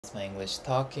It's my English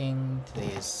talking.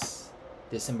 Today is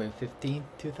December 15th,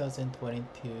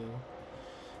 2022. In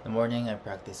the morning, I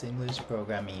practice English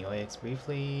programming UX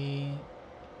briefly.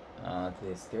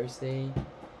 Today's Thursday.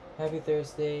 Happy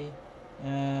Thursday.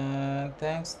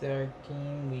 Thanks to our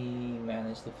team, we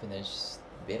managed to finish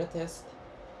beta test.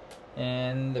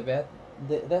 And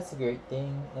that's a great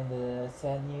thing. And the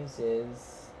sad news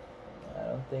is, I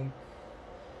don't think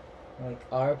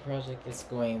our project is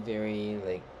going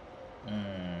very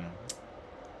mm,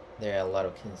 there are a lot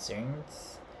of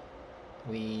concerns.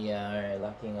 We are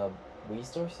lacking of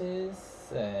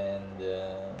resources, and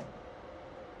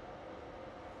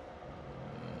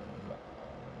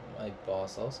my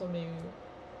boss also may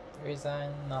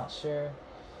resign. Not sure.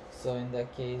 So in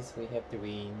that case, we have to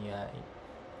renew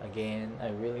again. I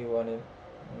really want to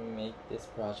make this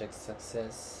project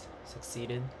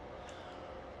succeeded,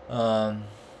 um,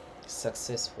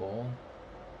 successful.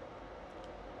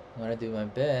 I want to do my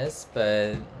best,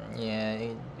 but yeah,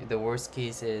 the worst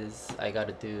case is I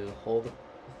gotta do whole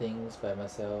things by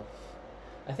myself.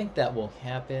 I think that won't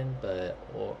happen, but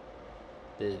or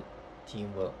the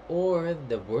team will. Or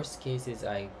the worst case is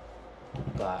I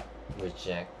got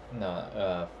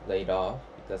laid off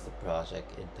because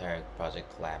the entire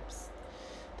project collapsed.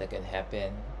 That can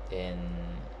happen, and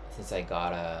since I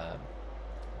got a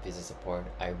visa support,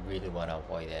 I really want to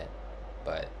avoid it.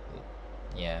 But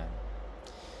yeah.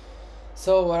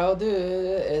 So what I'll do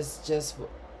is just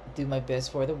do my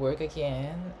best for the work I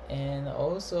can, and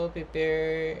also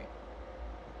prepare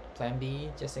plan B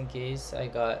just in case I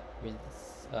got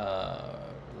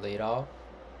laid off.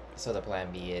 So the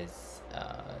plan B is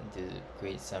to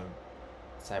create some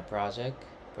side project,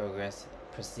 progress,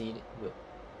 proceed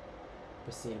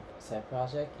side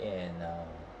project, and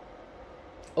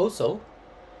also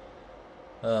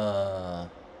uh,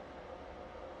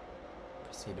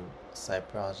 proceed side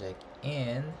project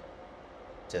and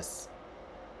just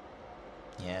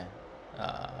yeah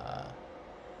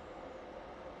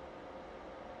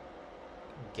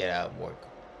get out work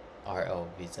RO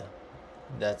visa.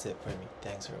 That's it for me.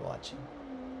 Thanks for watching.